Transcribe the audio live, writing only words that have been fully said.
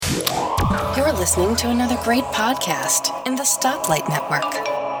You're listening to another great podcast in the Stoplight Network.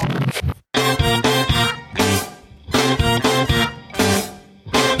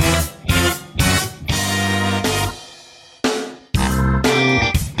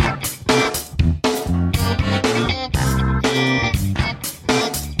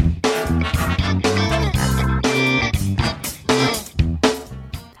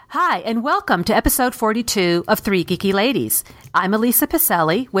 Hi, and welcome to episode 42 of Three Geeky Ladies. I'm Elisa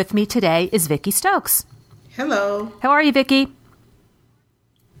Pacelli. With me today is Vicki Stokes. Hello. How are you, Vicki?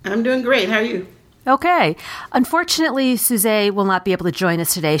 I'm doing great. How are you? Okay. Unfortunately, Suzette will not be able to join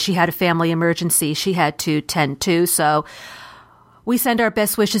us today. She had a family emergency she had to tend to, so we send our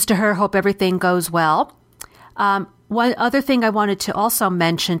best wishes to her. Hope everything goes well. One other thing I wanted to also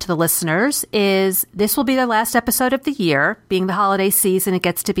mention to the listeners is this will be the last episode of the year. Being the holiday season, it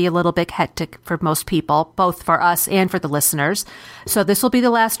gets to be a little bit hectic for most people, both for us and for the listeners. So this will be the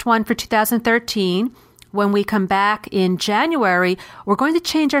last one for 2013. When we come back in January, we're going to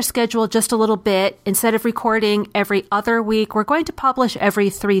change our schedule just a little bit. Instead of recording every other week, we're going to publish every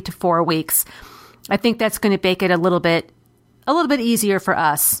 3 to 4 weeks. I think that's going to make it a little bit easier for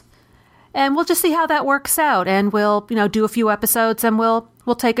us. And we'll just see how that works out. And we'll, do a few episodes and we'll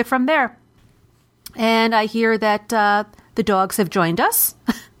take it from there. And I hear that the dogs have joined us.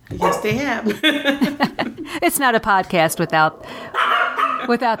 Yes, they have. It's not a podcast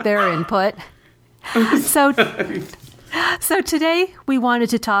without their input. So today we wanted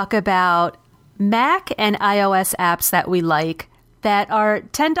to talk about Mac and iOS apps that we like that are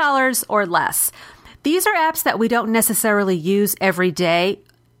 $10 or less. These are apps that we don't necessarily use every day.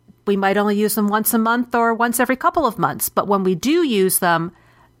 We might only use them once a month or once every couple of months. But when we do use them,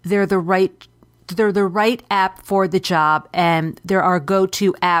 they're the right app for the job, and they're our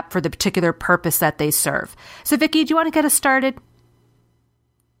go-to app for the particular purpose that they serve. So, Vicki, do you want to get us started?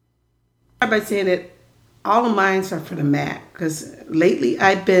 By saying that all of mine are for the Mac, because lately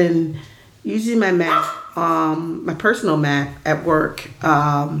I've been using my Mac, my personal Mac at work.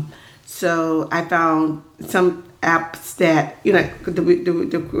 So I found some apps that,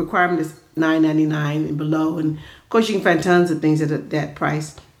 the requirement is $9.99 and below. And of course, you can find tons of things at that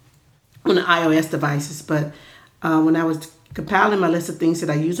price on the iOS devices. But when I was compiling my list of things that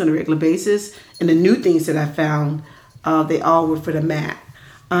I use on a regular basis and the new things that I found, they all were for the Mac.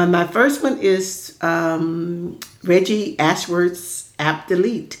 My first one is Reggie Ashworth's App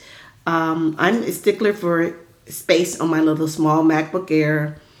Delete. I'm a stickler for space on my little small MacBook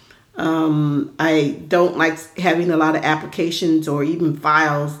Air. I don't like having a lot of applications or even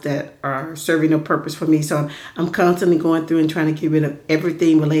files that are serving no purpose for me. So I'm constantly going through and trying to get rid of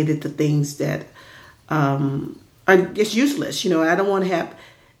everything related to things that are just useless. I don't want to have,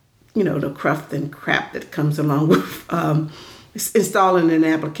 the cruft and crap that comes along with installing an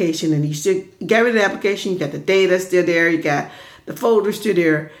application. And you should get rid of the application. You got the data still there. You got the folder still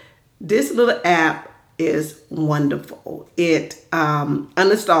there. This little app is wonderful. It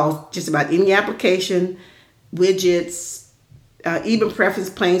uninstalls just about any application, widgets, even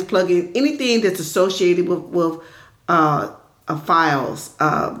preference planes, plugin, anything that's associated with files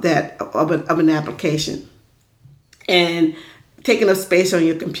that of an application, and taking up space on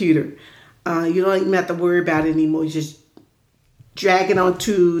your computer. You don't even have to worry about it anymore. You just drag it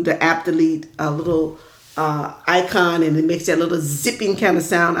onto the App Delete little icon, and it makes that little zipping kind of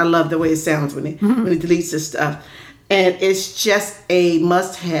sound. I love the way it sounds when it deletes this stuff, and it's just a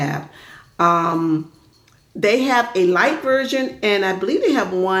must-have. They have a light version, and I believe they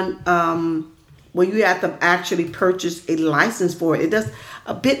have one where you have to actually purchase a license for it. It does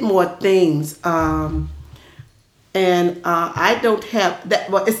a bit more things, and I don't have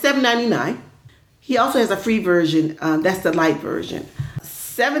that. Well, it's $7.99. He also has a free version. That's the light version.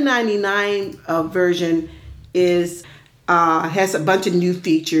 $7.99 version is has a bunch of new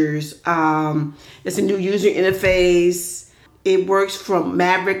features. It's a new user interface. It works from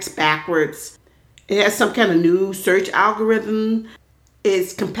Mavericks backwards. It has some kind of new search algorithm.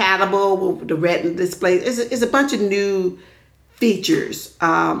 It's compatible with the Retina display. It's a bunch of new features.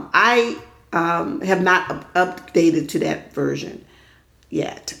 I have not updated to that version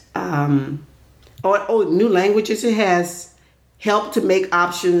yet. New languages. It has help to make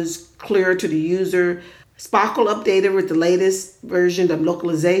options clearer to the user. Sparkle updated with the latest version of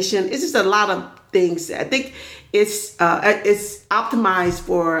localization. It's just a lot of things. I think it's optimized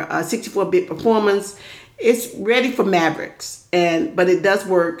for 64-bit performance. It's ready for Mavericks, but it does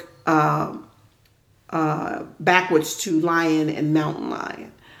work backwards to Lion and Mountain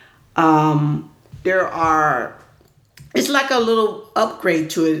Lion. It's like a little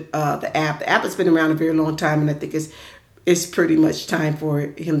upgrade to it. The app has been around a very long time, and I think it's it's pretty much time for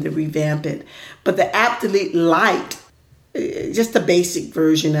him to revamp it. But the App Delete Lite, just the basic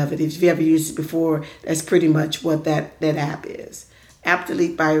version of it, if you ever used it before, that's pretty much what that app is. App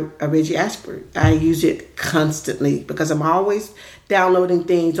Delete by Reggie Ashford. I use it constantly because I'm always downloading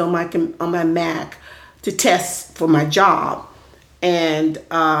things on my Mac to test for my job. And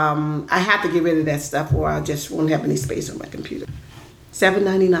I have to get rid of that stuff or I just won't have any space on my computer.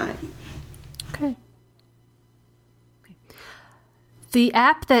 $7.99. Okay. The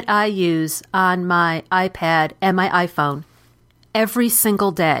app that I use on my iPad and my iPhone every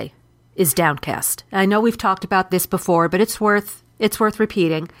single day is Downcast. I know we've talked about this before, but it's worth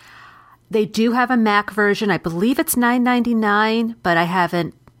repeating. They do have a Mac version. I believe it's $9.99, but I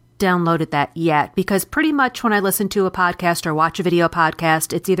haven't downloaded that yet because pretty much when I listen to a podcast or watch a video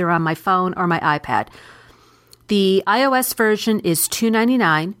podcast, it's either on my phone or my iPad. The iOS version is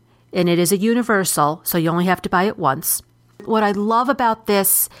 $2.99 and it is a universal, so you only have to buy it once. What I love about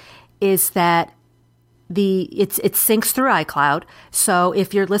this is that it syncs through iCloud. So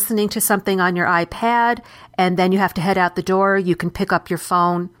if you're listening to something on your iPad and then you have to head out the door, you can pick up your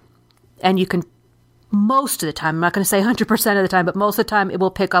phone and you can, most of the time, I'm not going to say 100% of the time, but most of the time it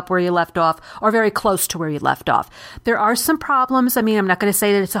will pick up where you left off or very close to where you left off. There are some problems. I mean, I'm not going to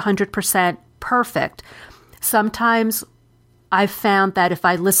say that it's 100% perfect. Sometimes I've found that if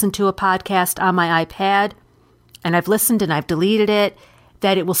I listen to a podcast on my iPad and I've listened and I've deleted it,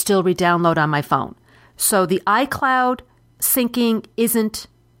 that it will still re-download on my phone. So the iCloud syncing isn't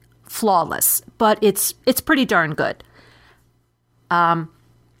flawless, but it's pretty darn good.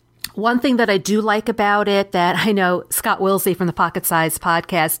 One thing that I do like about it that I know Scott Wilsey from the Pocket Size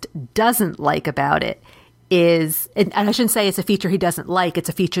podcast doesn't like about it is, and I shouldn't say it's a feature he doesn't like, it's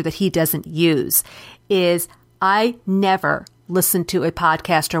a feature that he doesn't use, is I never listen to a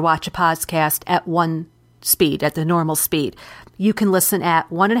podcast or watch a podcast at one speed, at the normal speed. You can listen at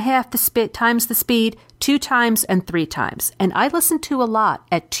 1.5 times the speed, 2 times, and 3 times. And I listen to a lot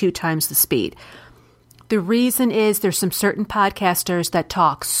at 2 times the speed. The reason is there's some certain podcasters that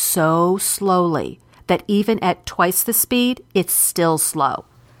talk so slowly that even at twice the speed, it's still slow.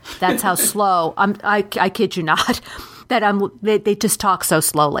 That's how slow, I kid you not, they just talk so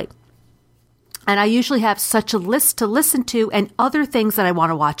slowly. And I usually have such a list to listen to and other things that I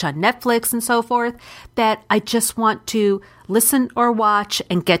want to watch on Netflix and so forth that I just want to listen or watch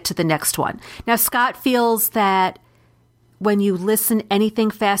and get to the next one. Now, Scott feels that when you listen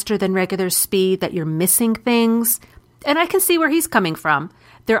anything faster than regular speed, that you're missing things. And I can see where he's coming from.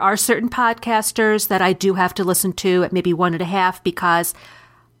 There are certain podcasters that I do have to listen to at maybe 1.5 because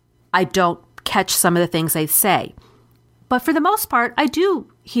I don't catch some of the things they say. But for the most part, I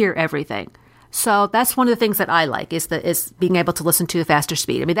do hear everything. So that's one of the things that I like is being able to listen to a faster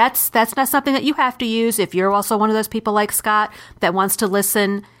speed. I mean, that's not something that you have to use if you're also one of those people like Scott that wants to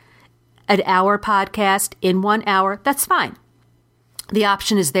listen an hour podcast in 1 hour. That's fine. The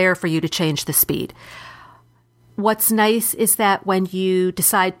option is there for you to change the speed. What's nice is that when you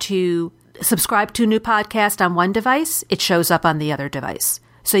decide to subscribe to a new podcast on one device, it shows up on the other device.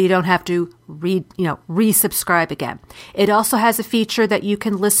 So you don't have to resubscribe again. It also has a feature that you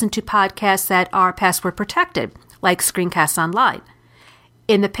can listen to podcasts that are password protected, like Screencasts Online.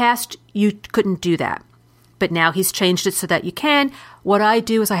 In the past, you couldn't do that, but now he's changed it so that you can. What I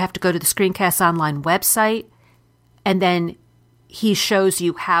do is I have to go to the Screencasts Online website, and then he shows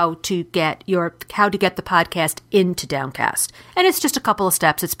you how to get the podcast into Downcast. And it's just a couple of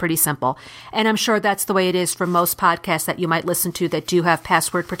steps. It's pretty simple. And I'm sure that's the way it is for most podcasts that you might listen to that do have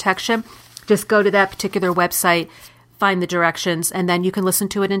password protection. Just go to that particular website, find the directions, and then you can listen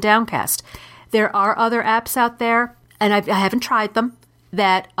to it in Downcast. There are other apps out there, and I haven't tried them,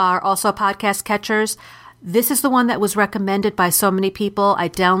 that are also podcast catchers. This is the one that was recommended by so many people. I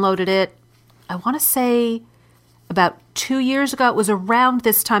downloaded it, I want to say about 2 years ago. It was around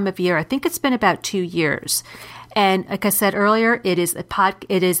this time of year. I think it's been about 2 years. And like I said earlier, it is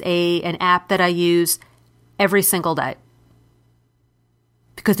an app that I use every single day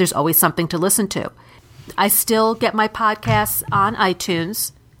because there's always something to listen to. I still get my podcasts on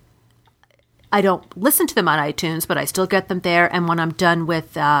iTunes. I don't listen to them on iTunes, but I still get them there. And when I'm done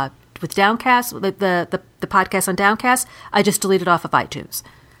with Downcast, the podcast on Downcast, I just delete it off of iTunes.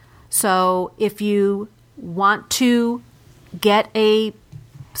 So if you want to get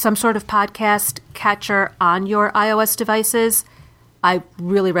some sort of podcast catcher on your iOS devices, I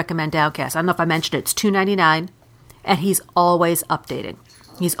really recommend Downcast. I don't know if I mentioned it. It's $2.99, and he's always updating.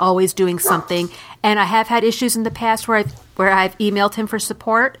 He's always doing something. And I have had issues in the past where I've emailed him for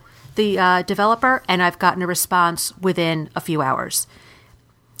support, the developer, and I've gotten a response within a few hours.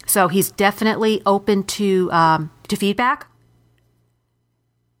 So he's definitely open to to feedback,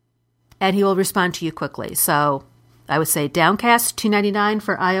 and he will respond to you quickly. So I would say Downcast, $2.99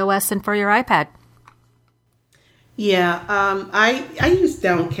 for iOS and for your iPad. Yeah, I use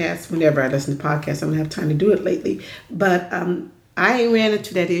Downcast whenever I listen to podcasts. I don't have time to do it lately, but I ran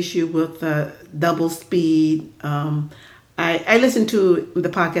into that issue with double speed. I listened to the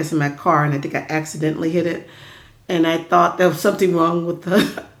podcast in my car, and I think I accidentally hit it, and I thought there was something wrong with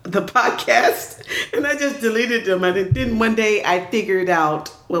the podcast, and I just deleted them. And then one day I figured out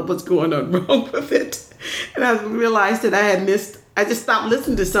what was going on wrong with it, and I realized that I just stopped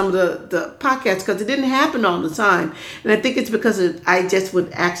listening to some of the podcasts because it didn't happen all the time. And I think it's because I just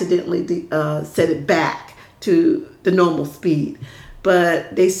would accidentally set it back to the normal speed.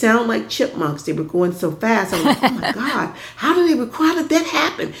 But they sound like chipmunks. They were going so fast. I was like, oh my God, how did they record? How did that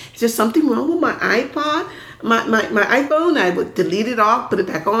happen? Is there something wrong with my iPod? My iPhone? I would delete it off, put it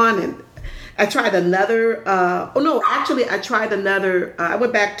back on, and I tried another. I tried another. I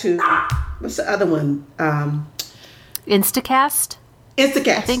went back to, what's the other one? Instacast?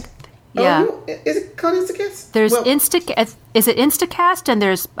 Instacast. I think, yeah. Oh, is it called Instacast? There's is it Instacast, and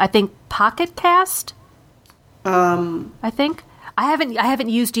there's, I think, Pocket Cast? I think. I haven't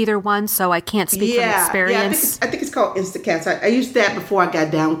used either one, so I can't speak from experience. Yeah, I think it's called Instacast. I used that before I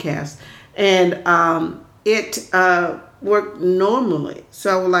got Downcast, and it worked normally.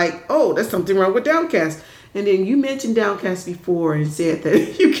 So I was like, oh, there's something wrong with Downcast. And then you mentioned Downcast before and said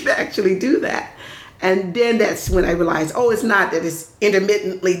that you could actually do that. And then that's when I realized, oh, it's not that it's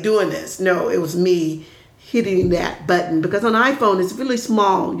intermittently doing this. No, it was me hitting that button. Because on iPhone, it's really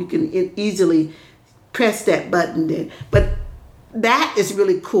small. You can easily press that button then. But that is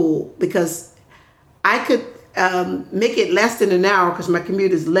really cool because I could make it less than an hour because my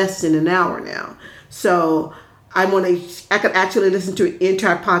commute is less than an hour now. So I could actually listen to an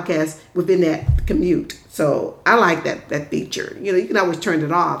entire podcast within that commute. So I like that feature. You can always turn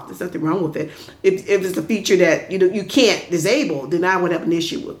it off. There's nothing wrong with it. If it's a feature that you can't disable, then I would have an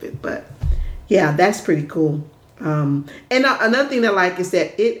issue with it. But yeah, that's pretty cool. And another thing I like is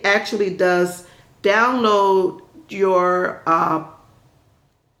that it actually does download your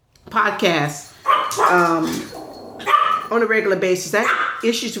podcast on a regular basis. I have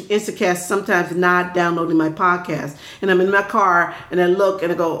issues with Instacast sometimes not downloading my podcast. And I'm in my car and I look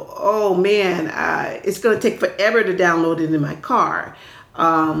and I go, oh man, it's going to take forever to download it in my car.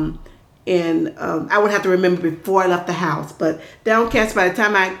 I would have to remember before I left the house. But Downcast, by the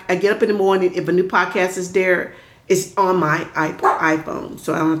time I get up in the morning, if a new podcast is there, it's on my iPhone,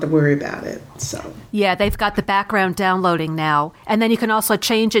 so I don't have to worry about it. So yeah, they've got the background downloading now, and then you can also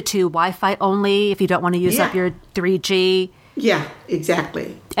change it to Wi-Fi only if you don't want to use up your 3G. Yeah,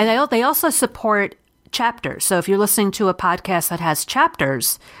 exactly. And they also support chapters. So if you're listening to a podcast that has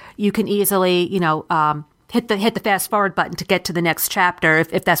chapters, you can easily, hit the fast forward button to get to the next chapter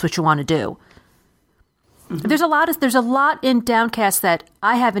if that's what you want to do. Mm-hmm. There's a lot in Downcast that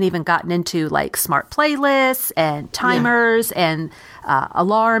I haven't even gotten into, like smart playlists and timers and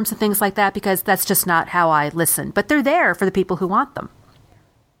alarms and things like that, because that's just not how I listen. But they're there for the people who want them.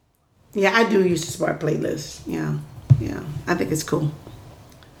 Yeah, I do use the smart playlist. Yeah, I think it's cool. All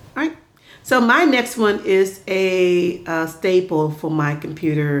right. So my next one is a staple for my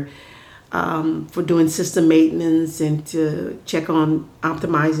computer for doing system maintenance and to check on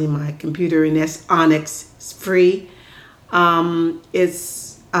optimizing my computer, and that's Onyx. It's free.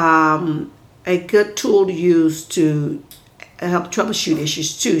 It's a good tool to use to help troubleshoot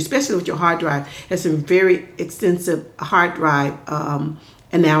issues too, especially with your hard drive. It has some very extensive hard drive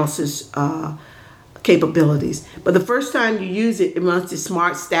analysis capabilities. But the first time you use it, it runs the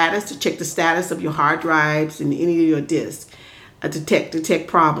smart status to check the status of your hard drives and any of your disks, detect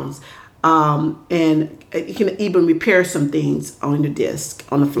problems. And you can even repair some things on your disk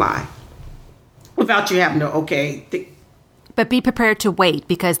on the fly without you having to, But be prepared to wait,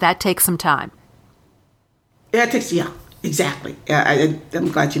 because that takes some time. Yeah, exactly.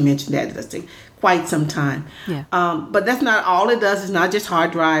 I'm glad you mentioned that. It does take quite some time. Yeah. But that's not all it does. It's not just hard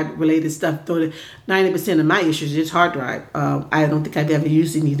drive related stuff. 90% of my issues is hard drive. I don't think I've ever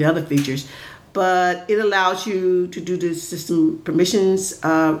used any of the other features. But it allows you to do the system permissions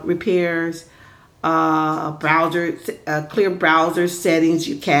repairs, clear browser settings,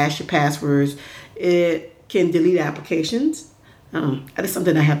 you cache your passwords. It can delete applications. That's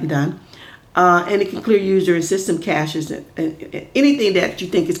something I haven't done. And it can clear user and system caches and anything that you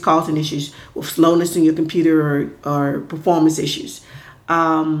think is causing issues with slowness in your computer or performance issues.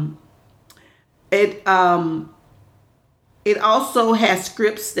 It also has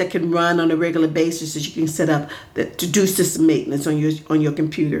scripts that can run on a regular basis that you can set up to do system maintenance on your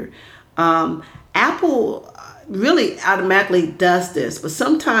computer. Apple really automatically does this, but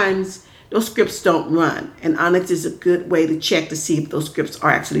sometimes those scripts don't run, and Onyx is a good way to check to see if those scripts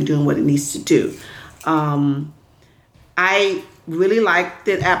are actually doing what it needs to do. I really like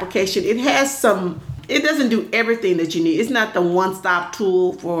that application. It doesn't do everything that you need. It's not the one-stop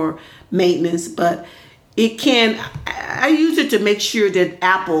tool for maintenance, but it can. I use it to make sure that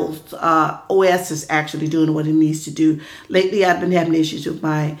Apple's OS is actually doing what it needs to do. Lately, I've been having issues with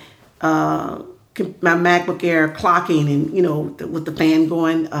my MacBook Air clocking, and with the fan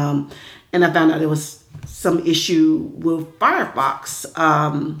going, and I found out there was some issue with Firefox.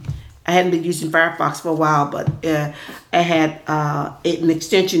 I hadn't been using Firefox for a while, but I had an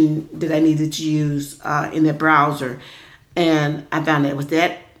extension that I needed to use in the browser, and I found that it was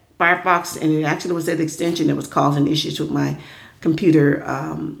that Firefox, and it actually was that extension that was causing issues with my computer,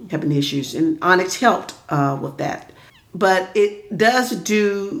 having issues, and Onyx helped with that. But it does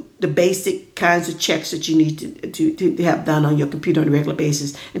do the basic kinds of checks that you need to have done on your computer on a regular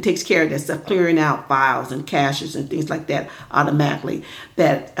basis, and takes care of that stuff, clearing out files and caches and things like that automatically,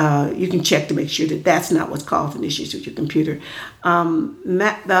 that you can check to make sure that that's not what's causing issues with your computer.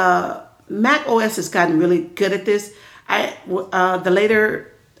 The Mac OS has gotten really good at this.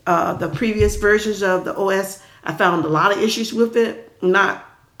 The previous versions of the OS, I found a lot of issues with it, not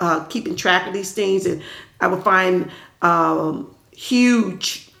keeping track of these things, and I would find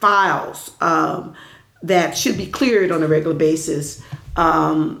huge files that should be cleared on a regular basis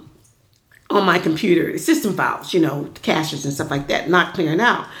on my computer, system files, caches and stuff like that, not clearing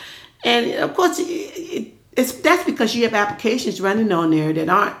out. And of course, that's because you have applications running on there that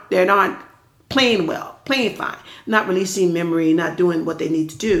aren't playing fine, not releasing memory, not doing what they need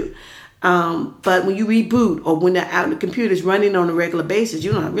to do. But when you reboot, or when the computer is running on a regular basis,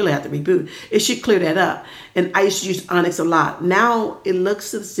 you don't really have to reboot. It should clear that up. And I used to use Onyx a lot. Now it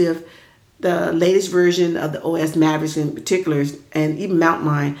looks as if the latest version of the OS Mavericks in particular, and even Mountain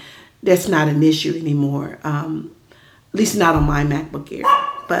Lion, that's not an issue anymore. At least not on my MacBook Air.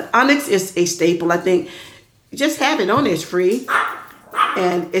 But Onyx is a staple. I think just have it on there. It's free.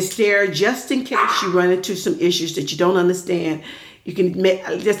 And it's there just in case you run into some issues that you don't understand. You can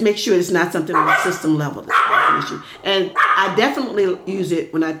just make sure it's not something on the system level that's an issue. And I definitely use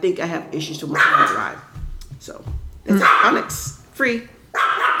it when I think I have issues with my hard drive. So that's Onyx, free.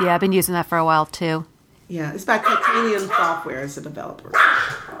 Yeah, I've been using that for a while too. Yeah, it's by Titanium Software as a developer.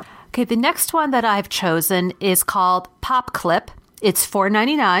 Okay, the next one that I've chosen is called PopClip. It's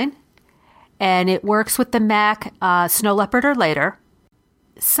 $4.99, and it works with the Mac Snow Leopard or later.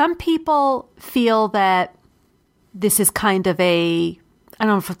 Some people feel that this is kind of I don't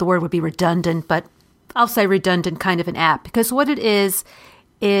know if the word would be redundant, but I'll say redundant kind of an app, because what it is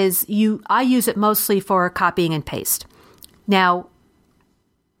I use it mostly for copying and paste. Now,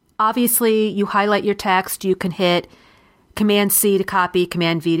 obviously, you highlight your text, you can hit Command-C to copy,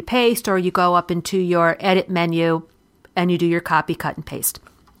 Command-V to paste, or you go up into your edit menu and you do your copy, cut, and paste.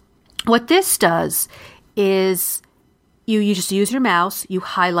 What this does is you just use your mouse, you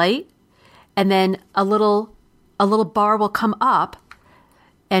highlight, and then a little bar will come up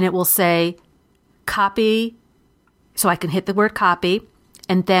and it will say copy. So I can hit the word copy.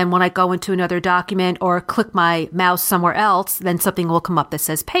 And then when I go into another document or click my mouse somewhere else, then something will come up that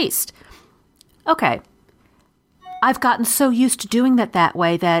says paste. Okay. I've gotten so used to doing that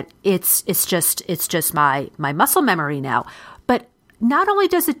way that it's just my muscle memory now. But not only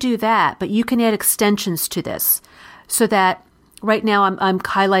does it do that, but you can add extensions to this, so that right now I'm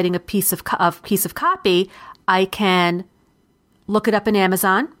highlighting a piece of copy. I can look it up in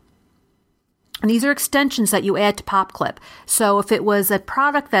Amazon. And these are extensions that you add to PopClip. So if it was a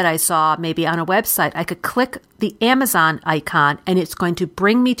product that I saw maybe on a website, I could click the Amazon icon and it's going to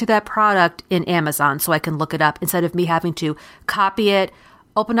bring me to that product in Amazon so I can look it up instead of me having to copy it,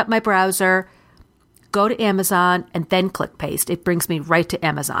 open up my browser, go to Amazon, and then click paste. It brings me right to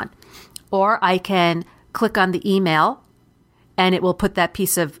Amazon. Or I can click on the email and it will put that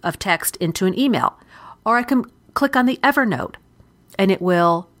piece of text into an email. Or I can click on the Evernote and it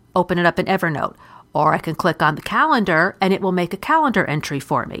will open it up in Evernote. Or I can click on the calendar and it will make a calendar entry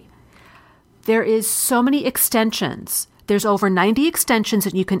for me. There is so many extensions. There's over 90 extensions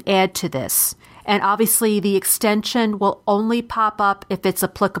that you can add to this. And obviously the extension will only pop up if it's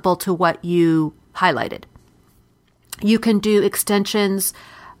applicable to what you highlighted. You can do extensions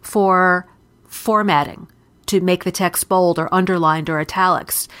for formatting to make the text bold or underlined or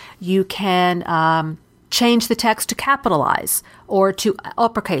italics. You can change the text to capitalize or to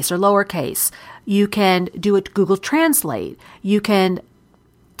uppercase or lowercase. You can do it Google Translate. You can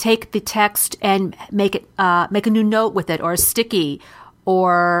take the text and make a new note with it, or a sticky,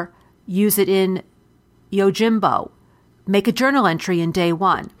 or use it in Yojimbo. Make a journal entry in day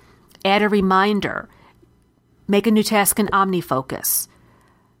one. Add a reminder. Make a new task in OmniFocus.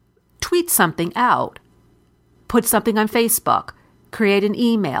 Tweet something out. Put something on Facebook. Create an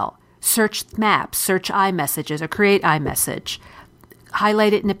email. Search Maps, search iMessages, or create iMessage.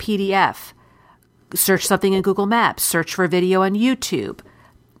 Highlight it in a PDF. Search something in Google Maps. Search for a video on YouTube.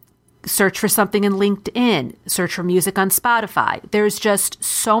 Search for something in LinkedIn. Search for music on Spotify. There's just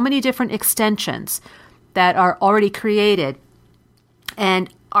so many different extensions that are already created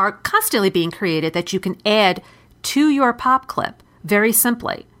and are constantly being created that you can add to your pop clip very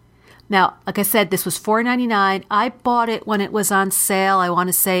simply. Now, like I said, this was $4.99. I bought it when it was on sale. I want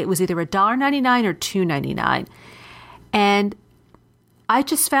to say it was either $1.99 or $2.99. And I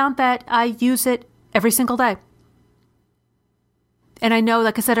just found that I use it every single day. And I know,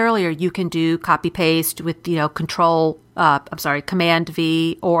 like I said earlier, you can do copy paste with, Command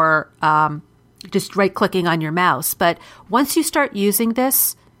V or just right clicking on your mouse. But once you start using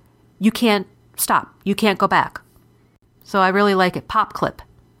this, you can't stop. You can't go back. So I really like it. Pop Clip.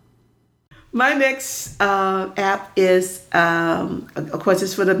 My next app is, of course,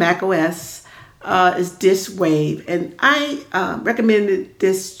 it's for the Mac OS, is Diswave. And I recommended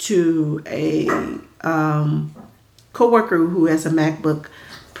this to a coworker who has a MacBook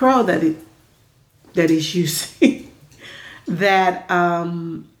Pro that he's using. That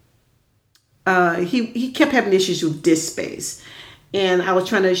he kept having issues with disk space. And I was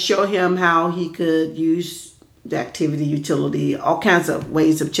trying to show him how he could use the activity utility, all kinds of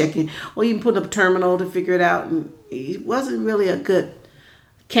ways of checking, or even put up a terminal to figure it out. And he wasn't really a good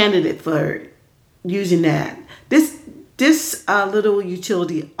candidate for using that. This little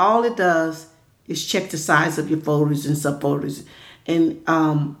utility, all it does is check the size of your folders and subfolders, and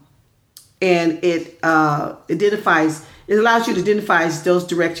it identifies. It allows you to identify those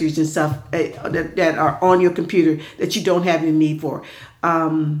directories and stuff that are on your computer that you don't have any need for.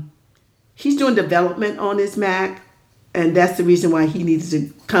 He's doing development on his Mac, and that's the reason why he needs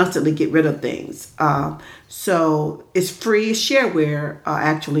to constantly get rid of things. So it's free. It's shareware,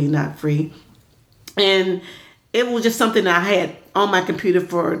 actually, not free. And it was just something that I had on my computer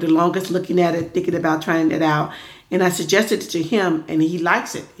for the longest, looking at it, thinking about trying it out. And I suggested it to him, and he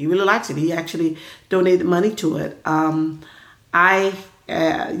likes it. He really likes it. He actually donated money to it. I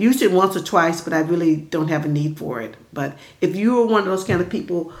used it once or twice, but I really don't have a need for it. But if you are one of those kind of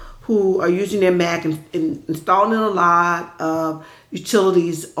people who are using their Mac and installing a lot of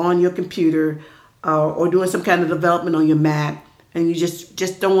utilities on your computer, or doing some kind of development on your Mac, and you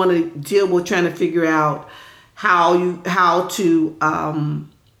just don't want to deal with trying to figure out how to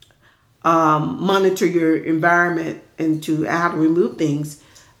monitor your environment and how to remove things,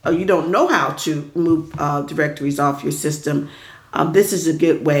 you don't know how to remove directories off your system, this is a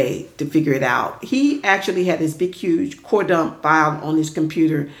good way to figure it out. He actually had this big, huge core dump file on his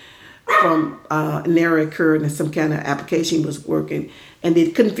computer from an error occurred in some kind of application he was working, and they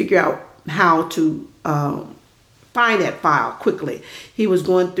couldn't figure out how to find that file quickly. He was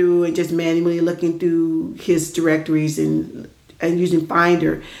going through and just manually looking through his directories and using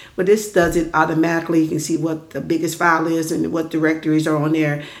Finder, but this does it automatically. He can see what the biggest file is and what directories are on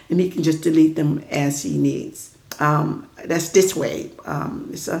there, and he can just delete them as he needs. That's Diswave.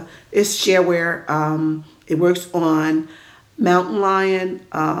 It's shareware. It works on Mountain Lion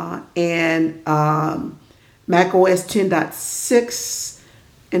and Mac OS 10.6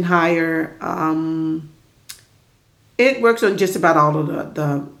 and higher. It works on just about all of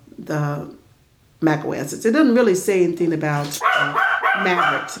the Mac OSs. It doesn't really say anything about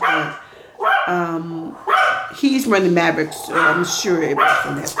Mavericks, but he's running Mavericks, so I'm sure it works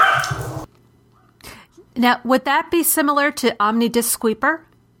on that. Now, would that be similar to OmniDisk Sweeper?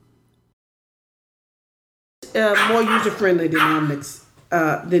 More user friendly than Omnix,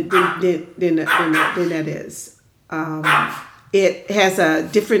 than that is. It has a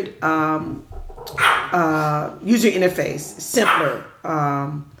different user interface, simpler.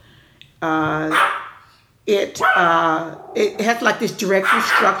 It has like this directory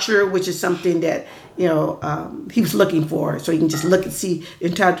structure, which is something that he was looking for, so you can just look and see the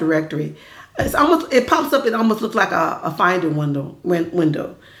entire directory. It pops up. It almost looks like a Finder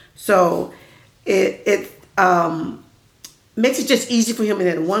window. So it makes it just easy for him, and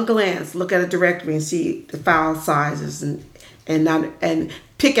at one glance look at a directory and see the file sizes and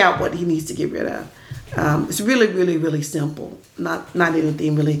pick out what he needs to get rid of. It's really, really, really simple. Not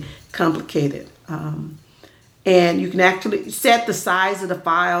anything really complicated. And you can actually set the size of the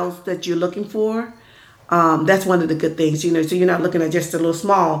files that you're looking for. That's one of the good things, so you're not looking at just a little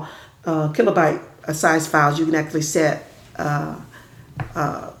small kilobyte size files. You can actually set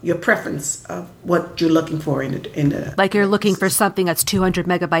your preference of what you're looking for in the like you're looking for something that's 200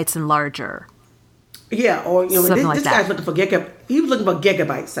 megabytes and larger. Yeah, or Something like this that. guy's looking for he was looking for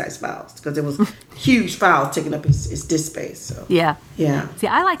gigabyte size files because it was huge files taking up his disk space. So Yeah. yeah, See,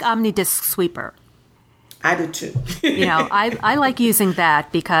 I like OmniDisk Sweeper. I do too. I like using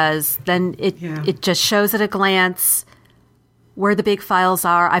that because then it just shows at a glance where the big files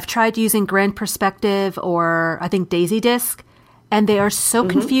are. I've tried using Grand Perspective or I think Daisy Disk, and they are so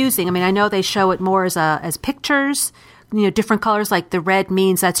confusing. I mean, I know they show it more as pictures, different colors, like the red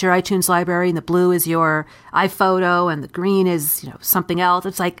means that's your iTunes library and the blue is your iPhoto and the green is, something else.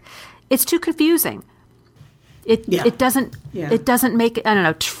 It's like, it's too confusing. It doesn't make, I don't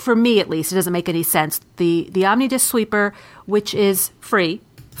know, for me at least, it doesn't make any sense. The OmniDisk Sweeper, which is free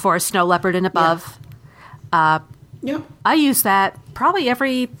for a Snow Leopard and above, I use that probably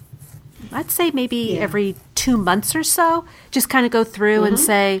I'd say maybe every 2 months or so, just kind of go through and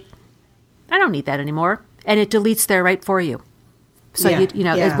say, I don't need that anymore. And it deletes there right for you. So,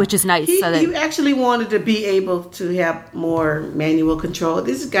 which is nice. You actually wanted to be able to have more manual control.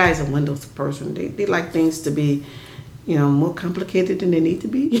 This guy's a Windows person. They like things to be, more complicated than they need to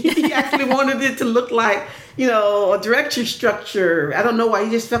be. He actually wanted it to look like, a directory structure. I don't know why he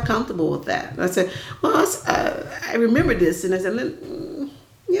just felt comfortable with that. And I said, well, I remember this. And I said,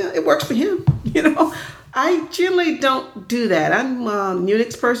 it works for him. I generally don't do that. I'm a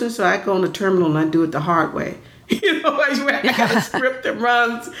Unix person, so I go on the terminal and I do it the hard way. I got a script that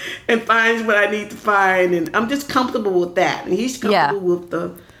runs and finds what I need to find, and I'm just comfortable with that. And he's comfortable with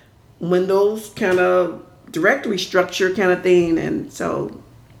the Windows kind of directory structure kind of thing, and so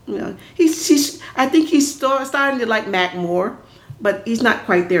he's I think he's starting to like Mac more, but he's not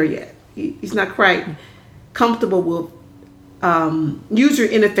quite there yet. He's not quite comfortable with user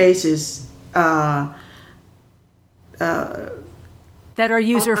interfaces. That are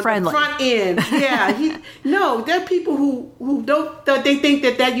user friendly. Front end, yeah. There are people who don't. They think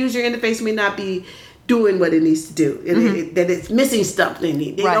that user interface may not be doing what it needs to do. That it's missing stuff they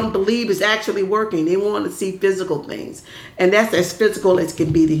need. They don't believe it's actually working. They want to see physical things, and that's as physical as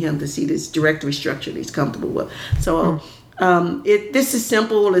can be to him to see this directory structure that he's comfortable with. So, this is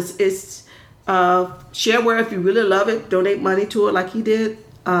simple. It's shareware. If you really love it, donate money to it like he did.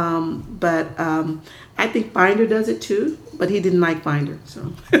 But I think Finder does it too, but he didn't like Finder.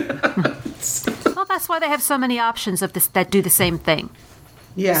 So, well, that's why they have so many options of this that do the same thing.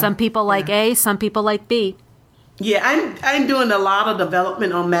 Yeah, some people like A, some people like B. Yeah, I'm doing a lot of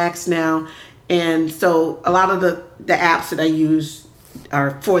development on Macs now, and so a lot of the apps that I use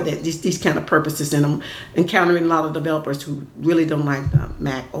are for these kind of purposes, and I'm encountering a lot of developers who really don't like the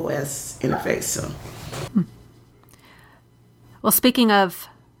Mac OS interface. So, well, speaking of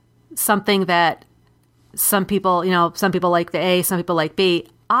something that some people like the A, some people like B,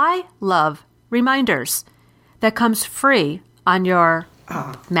 I love Reminders. That comes free on your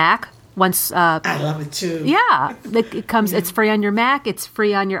Mac. Once I love it too. Yeah, it comes. It's free on your Mac. It's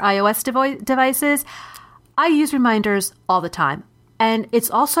free on your iOS devices. I use Reminders all the time, and it's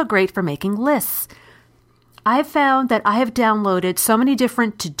also great for making lists. I've found that I have downloaded so many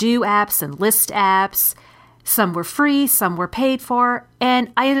different to-do apps and list apps. Some were free, some were paid for,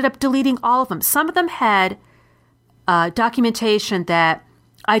 and I ended up deleting all of them. Some of them had documentation that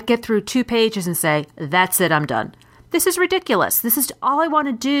I'd get through 2 pages and say, that's it, I'm done. This is ridiculous. This is all I want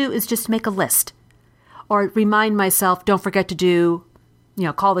to do is just make a list. Or remind myself, don't forget to do,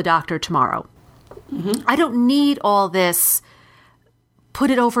 call the doctor tomorrow. Mm-hmm. I don't need all this, put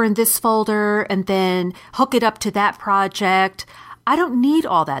it over in this folder and then hook it up to that project. I don't need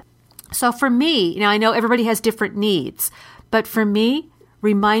all that. So for me, I know everybody has different needs, but for me,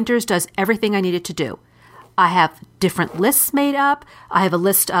 Reminders does everything I need it to do. I have different lists made up. I have a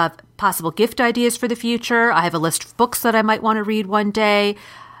list of possible gift ideas for the future. I have a list of books that I might want to read one day.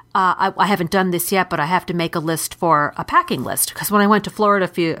 I haven't done this yet, but I have to make a list for a packing list. Because when I went to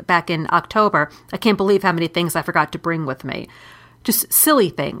Florida back in October, I can't believe how many things I forgot to bring with me. Just silly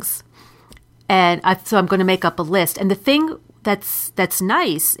things. And so I'm going to make up a list. And the thing that's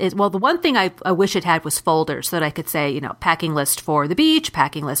nice is, well, the one thing I wish it had was folders so that I could say, packing list for the beach,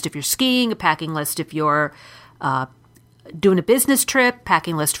 packing list if you're skiing, a packing list if you're doing a business trip,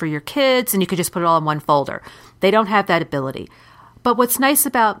 packing list for your kids, and you could just put it all in one folder. They don't have that ability. But what's nice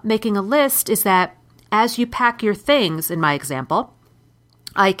about making a list is that as you pack your things, in my example,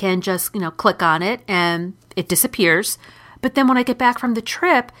 I can just, click on it and it disappears. But then when I get back from the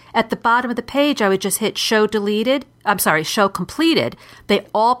trip, at the bottom of the page, I would just hit show completed. They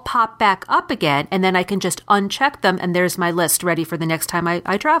all pop back up again, and then I can just uncheck them, and there's my list ready for the next time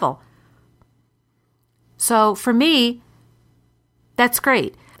I travel. So for me, That's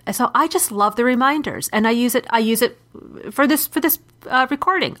great. So I just love the reminders, and I use it for this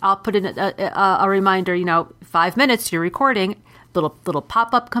recording. I'll put in a reminder, 5 minutes, you're recording. Little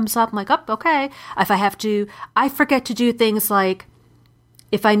pop-up comes up. I'm like, oh, okay. I forget to do things like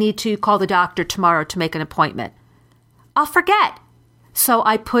if I need to call the doctor tomorrow to make an appointment, I'll forget. So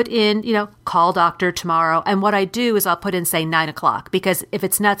I put in, call doctor tomorrow. And what I do is I'll put in, say, 9 o'clock, because if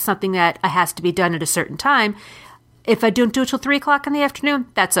it's not something that has to be done at a certain time, if I don't do it till 3 o'clock in the afternoon,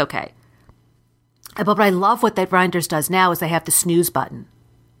 that's okay. But what I love what that Reminders does now is they have the snooze button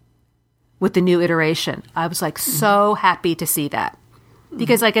with the new iteration. I was like so happy to see that.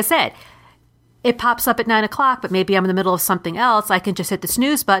 Because like I said, it pops up at 9 o'clock, but maybe I'm in the middle of something else. I can just hit the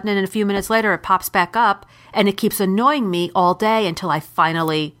snooze button, and a few minutes later it pops back up, and it keeps annoying me all day until I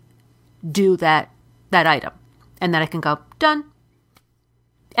finally do that item. And then I can go, done.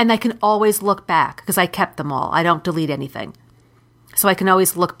 And I can always look back, because I kept them all. I don't delete anything. So I can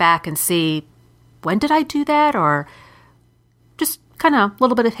always look back and see, when did I do that? Or just kind of a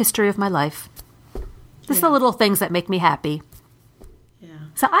little bit of history of my life. Just the little things that make me happy. Yeah.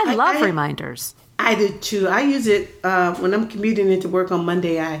 So I love reminders. I do too. I use it when I'm commuting into work on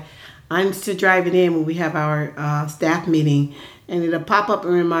Monday. I'm still driving in when we have our staff meeting, and it'll pop up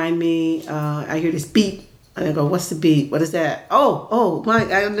and remind me. I hear this beep, and I go, "What's the beep? What is that?"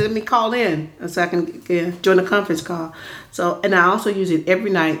 Let me call in so I can join the conference call. So, and I also use it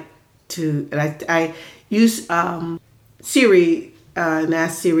every night I use Siri and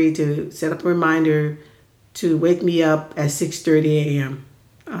ask Siri to set up a reminder to wake me up at 6:30 a.m.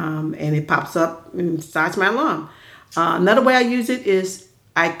 And it pops up and starts my alarm. Another way I use it is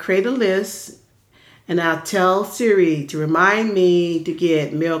I create a list, and I'll tell Siri to remind me to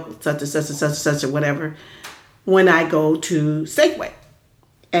get milk, such and such and such and such or whatever, when I go to Safeway.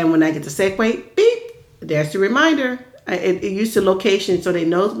 And when I get to Safeway, beep, there's the reminder. It used the location so they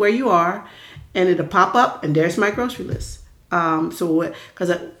know where you are, and it'll pop up, and there's my grocery list.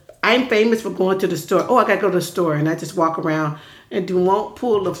 Because I'm famous for going to the store. I got to go to the store, and I just walk around and won't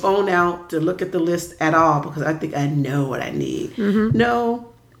pull the phone out to look at the list at all, because I think I know what I need. Mm-hmm. No.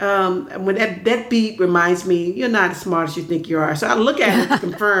 When that beep reminds me, you're not as smart as you think you are. So I look at it to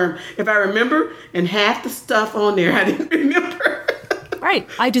confirm if I remember, and half the stuff on there I didn't remember. Right.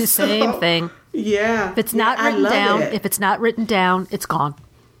 I do the same thing. Yeah. If it's not written down, it's gone.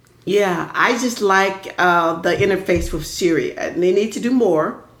 Yeah. I just like the interface with Siri. They need to do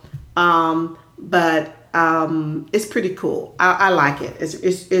more. But it's pretty cool. I like it.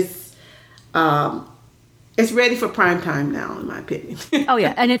 It's ready for prime time now, in my opinion. Oh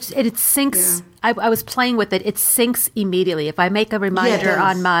yeah, and it syncs. Yeah. I was playing with it. It syncs immediately. If I make a reminder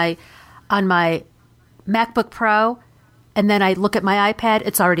on my MacBook Pro, and then I look at my iPad,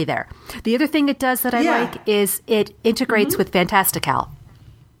 it's already there. The other thing it does that I like is it integrates with Fantastical.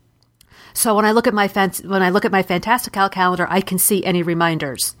 So when I look at my Fantastical calendar, I can see any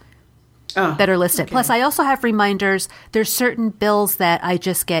reminders that are listed. Okay. Plus, I also have reminders. There's certain bills that I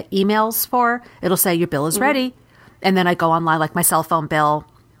just get emails for. It'll say your bill is ready, and then I go online, like my cell phone bill,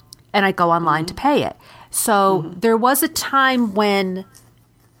 and I go online to pay it. So there was a time when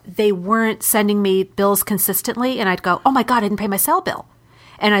they weren't sending me bills consistently, and I'd go, "Oh my God, I didn't pay my cell bill,"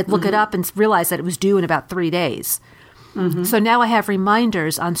 and I'd look it up and realize that it was due in about 3 days. Mm-hmm. So now I have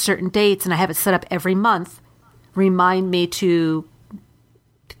reminders on certain dates, and I have it set up every month. Remind me to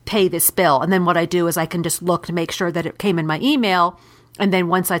pay this bill. And then what I do is I can just look to make sure that it came in my email. And then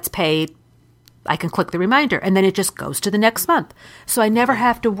once that's paid, I can click the reminder. And then it just goes to the next month. So I never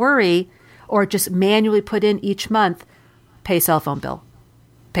have to worry or just manually put in each month, pay cell phone bill,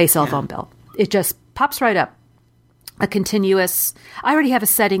 pay cell phone bill. It just pops right up. A continuous, I already have a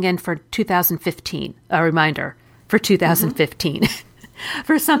setting in for 2015, a reminder for 2015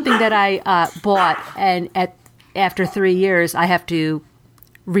 for something that I bought. And after 3 years, I have to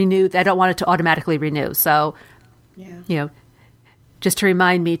renew. I don't want it to automatically renew. So, just to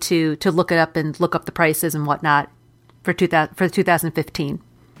remind me to look it up and look up the prices and whatnot for 2015.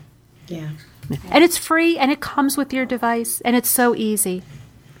 Yeah. And it's free, and it comes with your device, and it's so easy.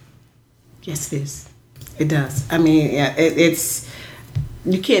 Yes, it is. It does. I mean, it's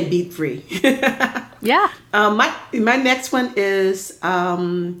you can't beat free. Yeah. My next one is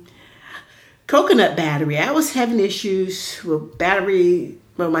coconut battery. I was having issues with battery.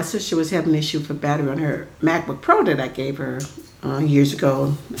 Well, my sister was having an issue with battery on her MacBook Pro that I gave her years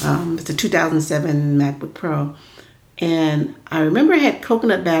ago. It's a 2007 MacBook Pro. And I remember I had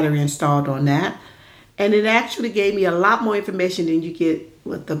coconut battery installed on that. And it actually gave me a lot more information than you get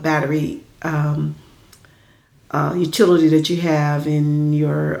with the battery utility that you have in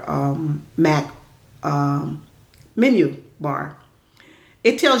your Mac menu bar.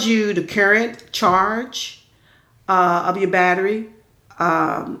 It tells you the current charge of your battery.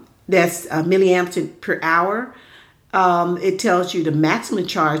 That's milliamps per hour. It tells you the maximum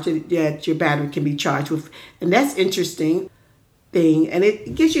charge that your battery can be charged with. And that's interesting thing. And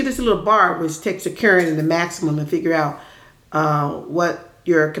it gives you this little bar which takes the current and the maximum and figure out what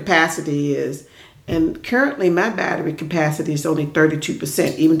your capacity is. And currently my battery capacity is only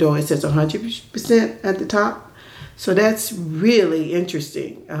 32%, even though it says 100% at the top. So that's really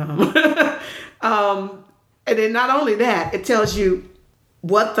interesting. And then not only that, it tells you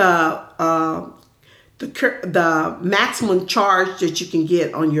what the maximum charge that you can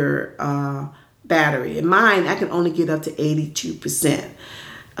get on your battery. In mine, I can only get up to 82%.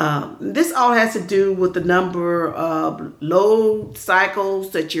 This all has to do with the number of load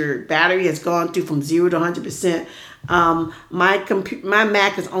cycles that your battery has gone through from 0 to 100%. My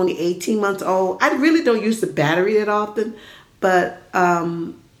Mac is only 18 months old. I really don't use the battery that often, but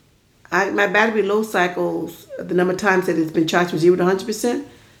my battery load cycles, the number of times that it's been charged from 0 to 100%,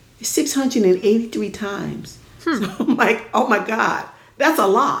 is 683 times. So I'm like, oh my God, that's a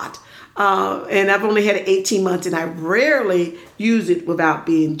lot. And I've only had it 18 months, and I rarely use it without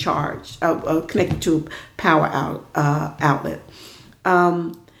being charged, connected to a power outlet.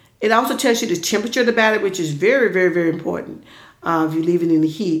 It also tells you the temperature of the battery, which is very, very, very important. If you leave it in the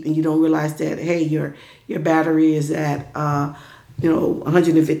heat and you don't realize that, hey, your battery is at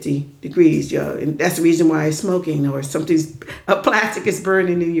 150 degrees. And that's the reason why it's smoking, or a plastic is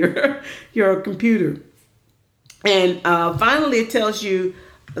burning in your computer. And finally, it tells you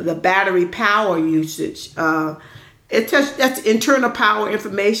the battery power usage. That's internal power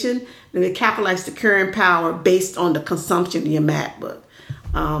information, and it calculates the current power based on the consumption of your MacBook.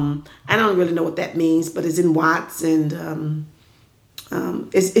 I don't really know what that means, but it's in watts, and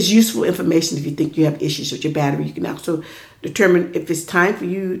it's useful information if you think you have issues with your battery. You can also determine if it's time for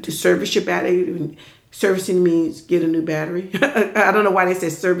you to service your battery. Servicing means get a new battery. I don't know why they say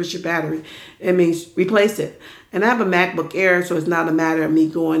service your battery. It means replace it. And I have a MacBook Air, so it's not a matter of me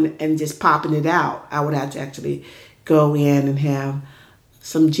going and just popping it out. I would have to actually go in and have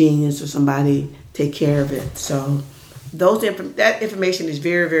some genius or somebody take care of it. So that information is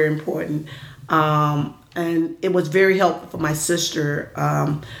very, very important. And it was very helpful for my sister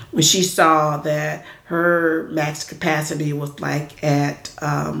when she saw that her max capacity was like at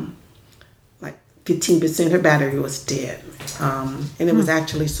 15%. Her battery was dead. And it was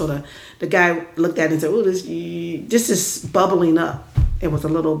actually sort of, the guy looked at it and said, oh, this is bubbling up. It was a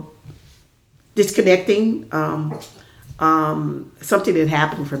little disconnecting. Something had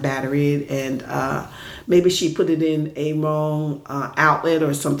happened with her battery, and maybe she put it in a wrong outlet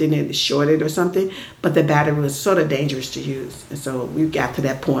or something, and it shorted or something, but the battery was sort of dangerous to use. And so we got to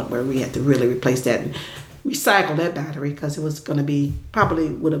that point where we had to really replace that and recycle that battery, because it was going to be, probably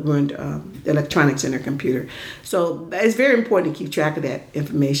would have ruined the electronics in her computer. So it's very important to keep track of that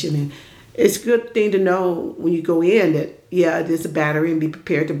information, and it's a good thing to know when you go in that, yeah, there's a battery, and be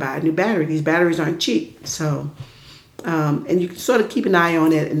prepared to buy a new battery. These batteries aren't cheap. So, and you can sort of keep an eye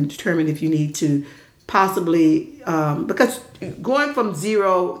on it and determine if you need to possibly, because going from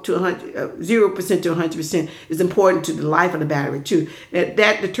 0% to 100% is important to the life of the battery too.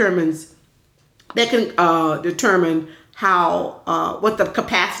 That can determine how, what the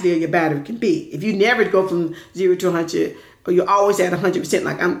capacity of your battery can be. If you never go from 0 to 100, or you're always at 100%,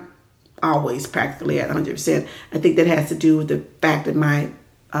 like I'm always practically at 100%, I think that has to do with the fact that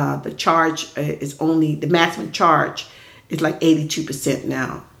the charge is only, the maximum charge is like 82%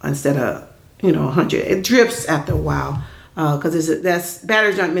 now instead of 100. It drifts after a while because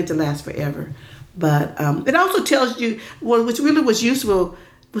batteries aren't meant to last forever. But it also tells you, which really was useful,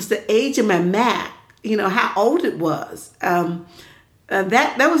 was the age of my Mac. How old it was.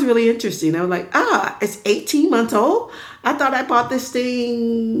 That was really interesting. I was like, it's 18 months old. I thought I bought this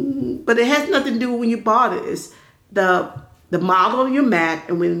thing, but it has nothing to do with when you bought it. It's the model of your Mac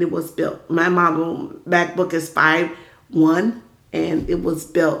and when it was built. My model MacBook is 5.1 and it was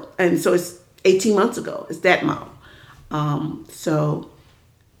built, and so it's 18 months ago. It's that model. So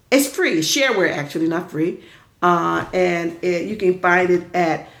it's free. It's shareware, actually, not free. And you can find it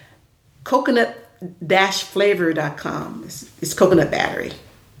at coconut-flavor.com. It's coconut battery. I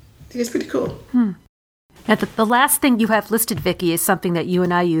think it's pretty cool. Now, the last thing you have listed, Vicki, is something that you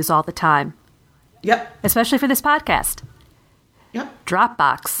and I use all the time. Yep. Especially for this podcast. Yep.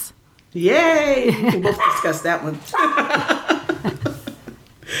 Dropbox. Yay! We can both discuss that one.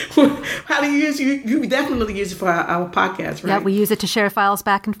 How do you use it? You definitely use it for our podcast, right? Yeah, we use it to share files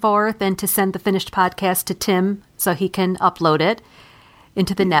back and forth and to send the finished podcast to Tim so he can upload it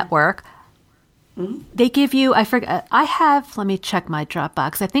into the network. They give you, I forget, let me check my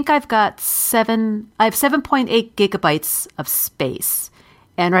Dropbox. I think I have 7.8 gigabytes of space.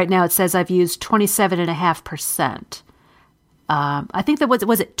 And right now it says I've used 27.5%. I think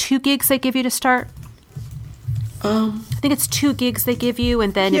was it 2 gigs they give you to start? I think it's 2 gigs they give you.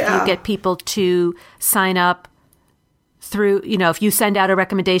 And then if you get people to sign up through, if you send out a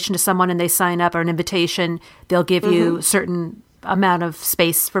recommendation to someone and they sign up or an invitation, they'll give you a certain amount of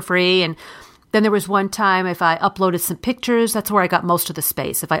space for free. And then there was one time if I uploaded some pictures, that's where I got most of the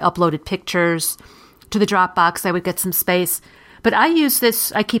space. If I uploaded pictures to the Dropbox, I would get some space. But I use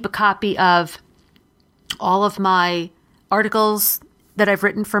this, I keep a copy of all of my articles that I've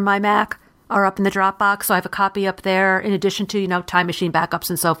written for my Mac are up in the Dropbox. So I have a copy up there in addition to, Time Machine backups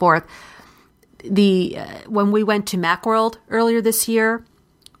and so forth. When we went to Macworld earlier this year,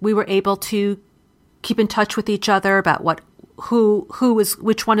 we were able to keep in touch with each other about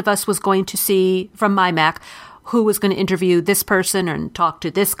which one of us was going to see from my Mac, who was going to interview this person and talk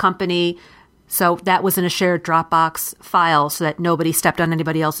to this company. So that was in a shared Dropbox file so that nobody stepped on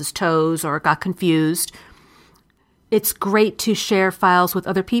anybody else's toes or got confused. It's great to share files with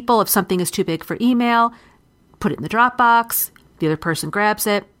other people. If something is too big for email, put it in the Dropbox. The other person grabs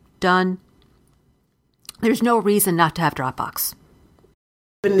it. Done. There's no reason not to have Dropbox.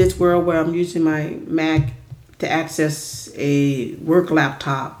 In this world where I'm using my Mac to access a work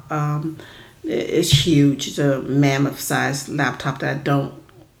laptop, it's huge. It's a mammoth-sized laptop that I don't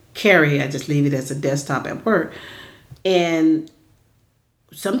carry. I just leave it as a desktop at work. And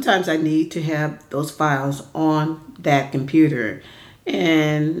sometimes I need to have those files on that computer.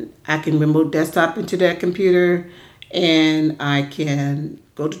 And I can remote desktop into that computer, and I can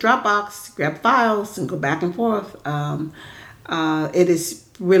go to Dropbox, grab files, and go back and forth. It is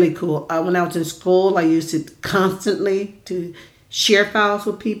really cool. When I was in school, I used it constantly to share files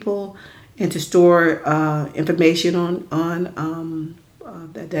with people and to store information on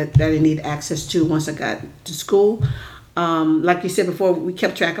that I need access to once I got to school. Like you said before, we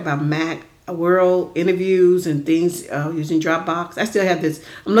kept track of our Mac World interviews and things using Dropbox. I still have this.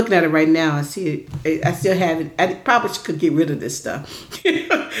 I'm looking at it right now. I see it. I still have it. I probably could get rid of this stuff.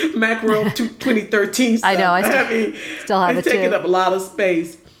 Macworld 2013 stuff. I know. I still have it too. It's taking up a lot of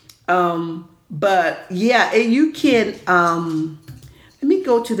space. But yeah, you can. Let me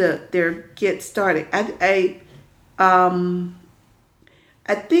go to their get started. I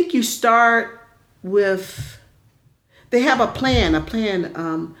think you start with. They have a plan.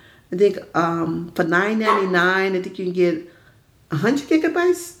 I think for $9.99, I think you can get 100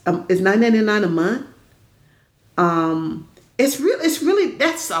 gigabytes. It's $9.99 a month. It's really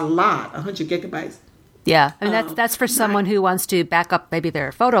that's a lot. 100 gigabytes. Yeah, I mean that's for someone who wants to back up maybe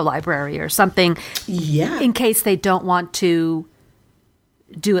their photo library or something. Yeah. In case they don't want to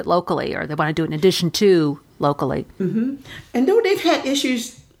do it locally, or they want to do it in addition to locally. Mm-hmm. And though they've had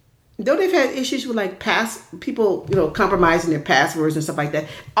issues with like people, compromising their passwords and stuff like that.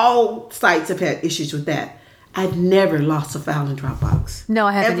 All sites have had issues with that. I've never lost a file in Dropbox. No,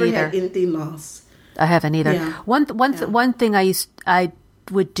 I haven't either. Had anything lost? I haven't either. Yeah. One thing I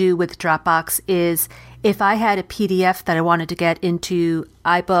would do with Dropbox is if I had a PDF that I wanted to get into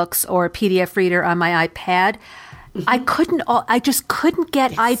iBooks or a PDF reader on my iPad. Mm-hmm. I just couldn't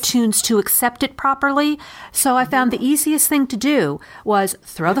get iTunes to accept it properly. So I found the easiest thing to do was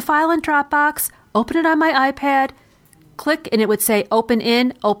throw the file in Dropbox, open it on my iPad, click, and it would say open it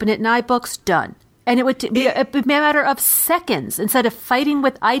in iBooks, done. And it would be a matter of seconds instead of fighting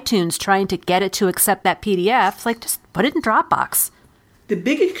with iTunes trying to get it to accept that PDF. It's like, just put it in Dropbox. The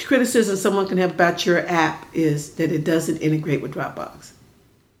biggest criticism someone can have about your app is that it doesn't integrate with Dropbox.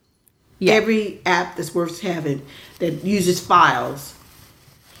 Yeah. Every app that's worth having that uses files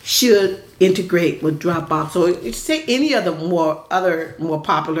should integrate with Dropbox. So say any of the more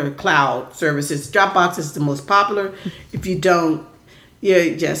popular cloud services. Dropbox is the most popular. If you don't,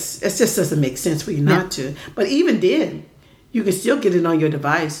 it just doesn't make sense for you not to. But even then, you can still get it on your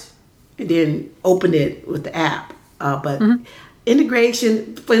device and then open it with the app. But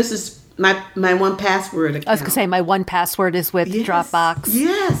integration, for instance, my 1Password account. I was going to say my 1Password is with Dropbox.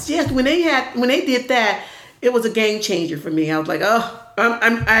 Yes. When they did that, it was a game changer for me. I was like,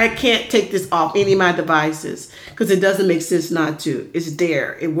 I can't take this off any of my devices because it doesn't make sense not to. It's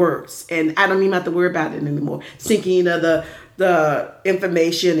there. It works. And I don't even have to worry about it anymore. Syncing of the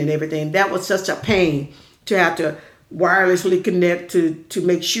information and everything. That was such a pain to have to wirelessly connect to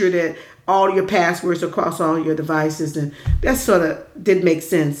make sure that all your passwords across all your devices, and that sort of did make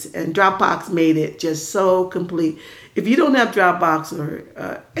sense. And Dropbox made it just so complete. If you don't have Dropbox,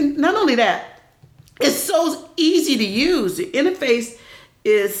 and not only that, it's so easy to use. The interface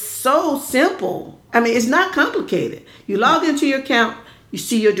is so simple. I mean, it's not complicated. You log into your account, you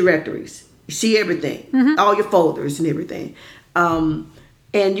see your directories, you see everything, all your folders and everything.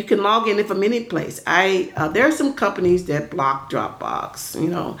 And you can log in from any place. There are some companies that block Dropbox,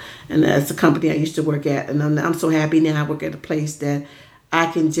 and that's a company I used to work at. And I'm so happy now I work at a place that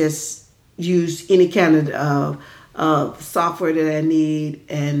I can just use any kind of software that I need,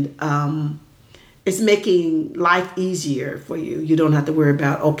 and it's making life easier for you. You don't have to worry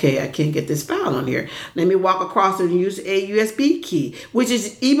about, okay, I can't get this file on here. Let me walk across and use a USB key, which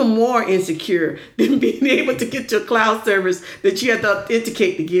is even more insecure than being able to get to a cloud service that you have to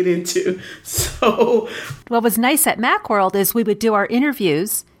authenticate to get into. So, what was nice at Macworld is we would do our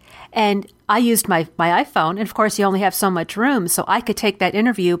interviews, and I used my iPhone, and of course you only have so much room, so I could take that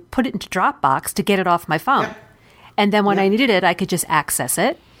interview, put it into Dropbox to get it off my phone. Yeah. And then when I needed it, I could just access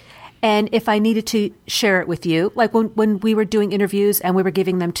it. And if I needed to share it with you, like when we were doing interviews and we were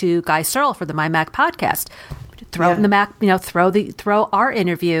giving them to Guy Searle for the My Mac podcast, throw it in the Mac, throw our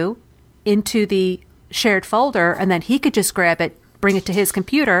interview into the shared folder, and then he could just grab it, bring it to his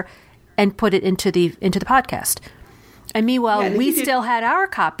computer, and put it into the podcast. And meanwhile, we still had our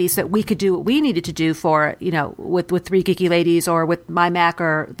copies that we could do what we needed to do for, with Three Geeky Ladies or with My Mac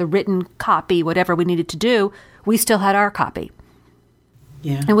or the written copy, whatever we needed to do. We still had our copy.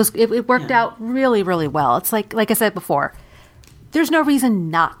 Yeah. It worked out really, really well. It's like I said before, there's no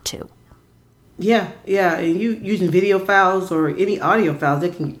reason not to. Yeah. And you using video files or any audio files, they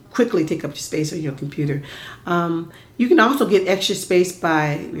can quickly take up space on your computer. You can also get extra space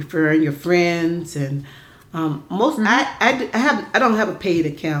by referring your friends, and I don't have a paid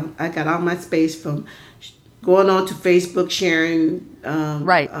account. I got all my space from going on to Facebook, sharing, on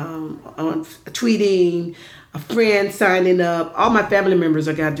tweeting, a friend signing up. All my family members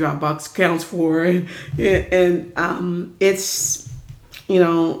I got Dropbox accounts for, and it's,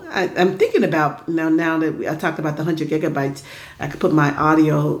 I'm thinking about now that I talked about the 100 gigabytes, I could put my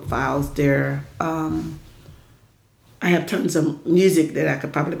audio files there. I have tons of music that I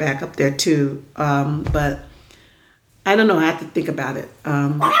could probably back up there too, but I don't know. I have to think about it.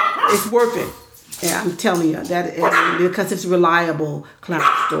 It's worth it. Yeah, I'm telling you that because it's reliable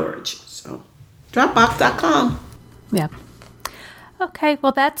cloud storage. So. Dropbox.com. Yeah. Okay,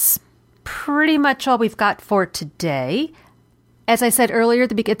 well, that's pretty much all we've got for today. As I said earlier at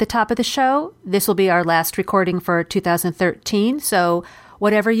the top of the show, this will be our last recording for 2013. So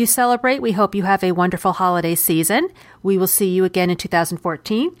whatever you celebrate, we hope you have a wonderful holiday season. We will see you again in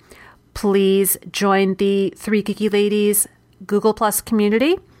 2014. Please join the Three Geeky Ladies Google Plus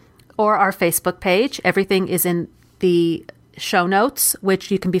community or our Facebook page. Everything is in the show notes,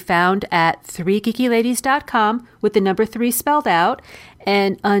 which you can be found at 3geekyladies.com with the number 3 spelled out.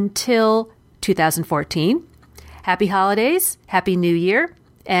 And until 2014, happy holidays, happy new year,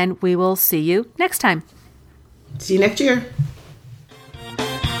 and we will see you next time. See you next year.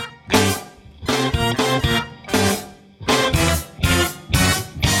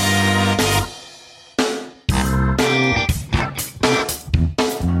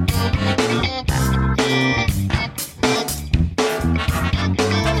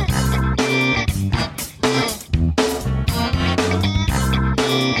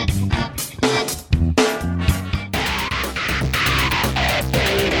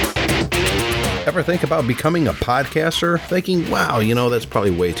 Ever think about becoming a podcaster? Thinking, wow, that's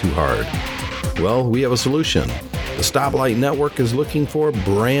probably way too hard. Well, we have a solution. The Stoplight Network is looking for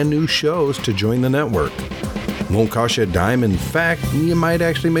brand new shows to join the network. Won't cost you a dime. In fact, you might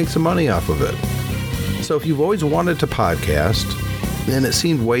actually make some money off of it. So if you've always wanted to podcast and it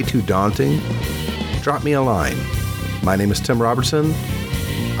seemed way too daunting, drop me a line. My name is Tim Robertson.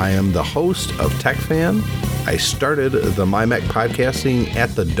 I am the host of TechFan. I started the My Mac podcasting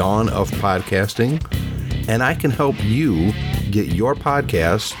at the dawn of podcasting, and I can help you get your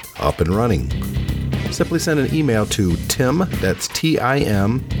podcast up and running. Simply send an email to Tim, that's Tim,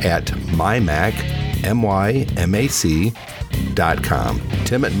 at mymac, mymac.com.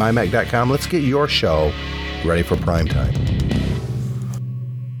 Tim at mymac.com. Let's get your show ready for prime time.